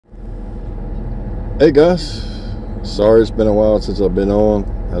Hey guys, sorry it's been a while since I've been on.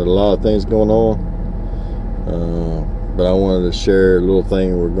 Had a lot of things going on, but I wanted to share a little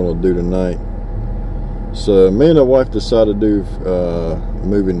thing we're going to do tonight. So me and the wife decided to do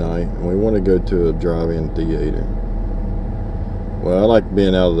movie night, and we want to go to a drive-in theater. Well, I like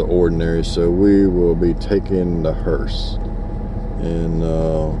being out of the ordinary, so we will be taking the Hearse, and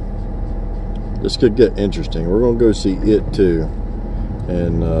this could get interesting. We're going to go see It too,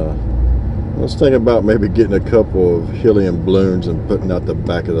 and I was thinking about maybe getting a couple of helium balloons and putting out the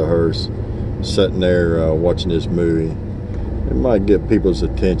back of the Hearse, sitting there watching this movie. It might get people's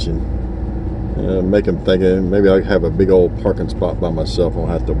attention, make them thinking maybe I have a big old parking spot by myself. I don't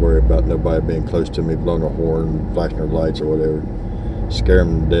have to worry about nobody being close to me, blowing a horn, flashing their lights or whatever, scare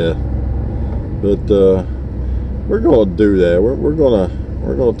them to death. But we're going to do that. We're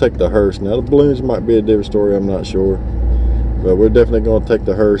going to take the Hearse. Now the balloons might be a different story. I'm not sure. But we're definitely going to take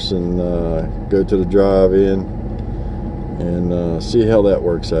the Hearse and go to the drive-in and see how that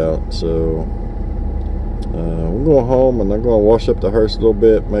works out. So we're going home, and I'm going to wash up the Hearse a little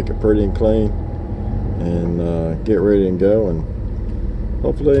bit, make it pretty and clean, and get ready and go. And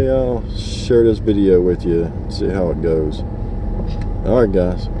hopefully I'll share this video with you and see how it goes. Alright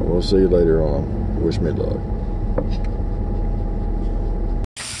guys, we'll see you later on. Wish me luck.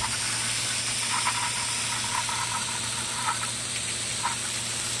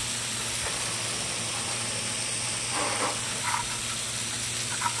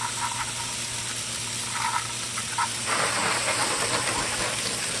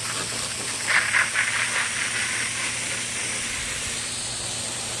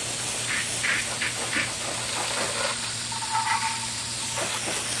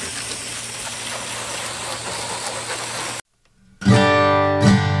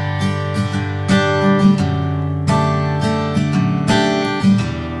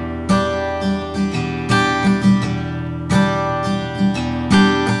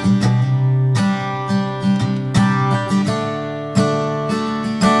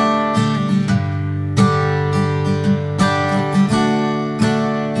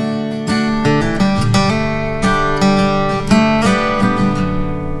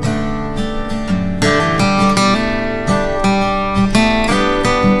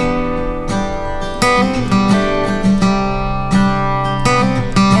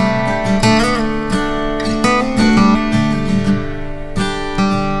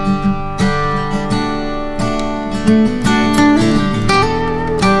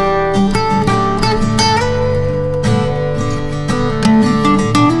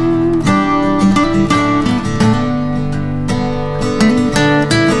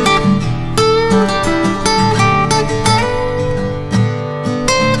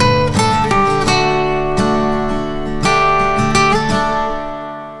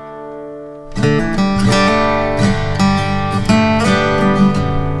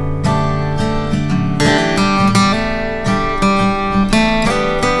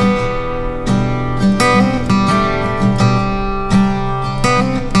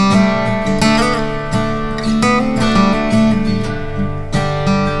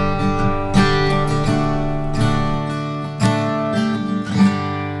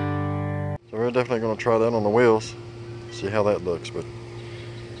 We're definitely going to try that on the wheels, see how that looks. But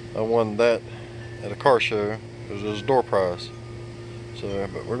I won that at a car show. It was a door prize. So,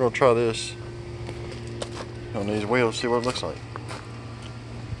 but we're going to try this on these wheels, see what it looks like.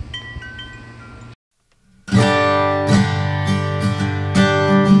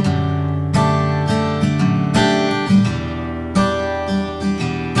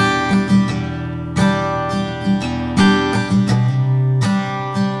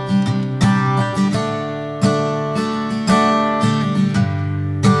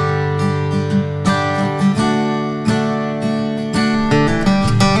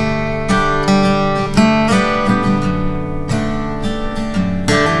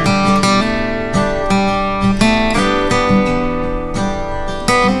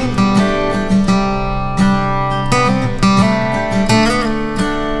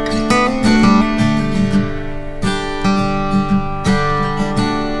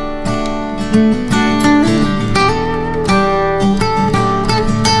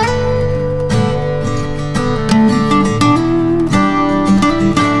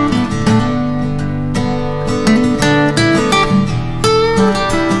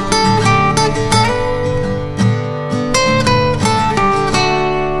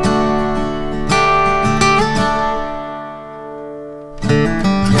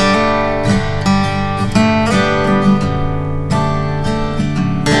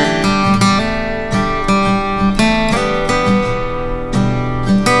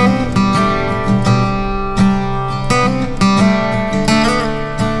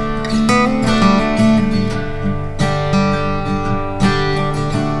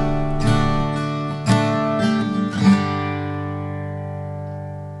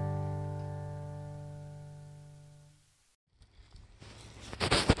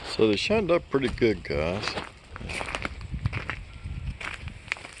 So they shined up pretty good, guys.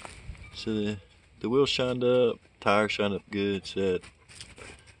 So the wheel shined up, tire shined up good. Said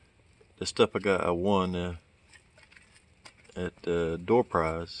the stuff I won at door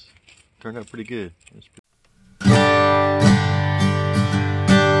prize turned out pretty good.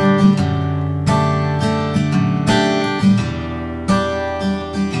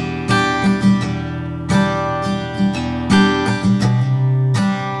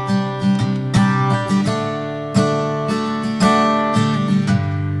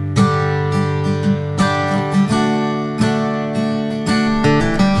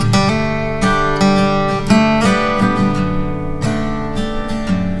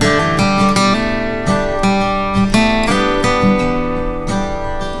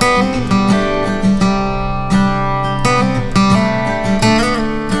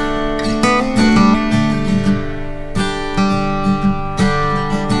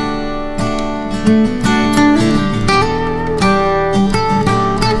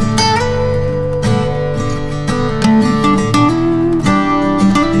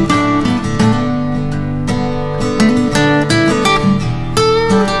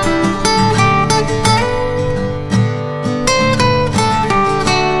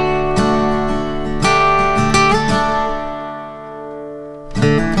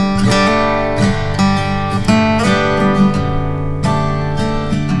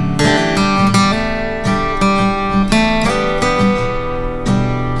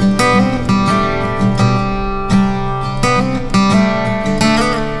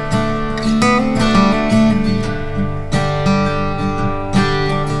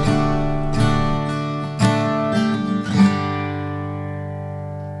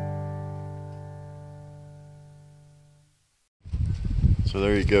 So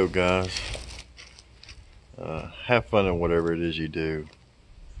there you go, guys. Have fun in whatever it is you do.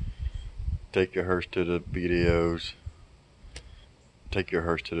 Take your hearse to the videos. Take your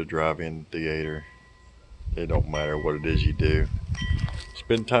hearse to the drive-in theater. It don't matter what it is you do.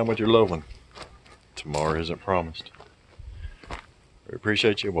 Spend time with your loved one. Tomorrow isn't promised. We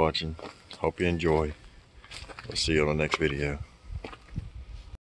appreciate you watching. Hope you enjoy. We'll see you on the next video.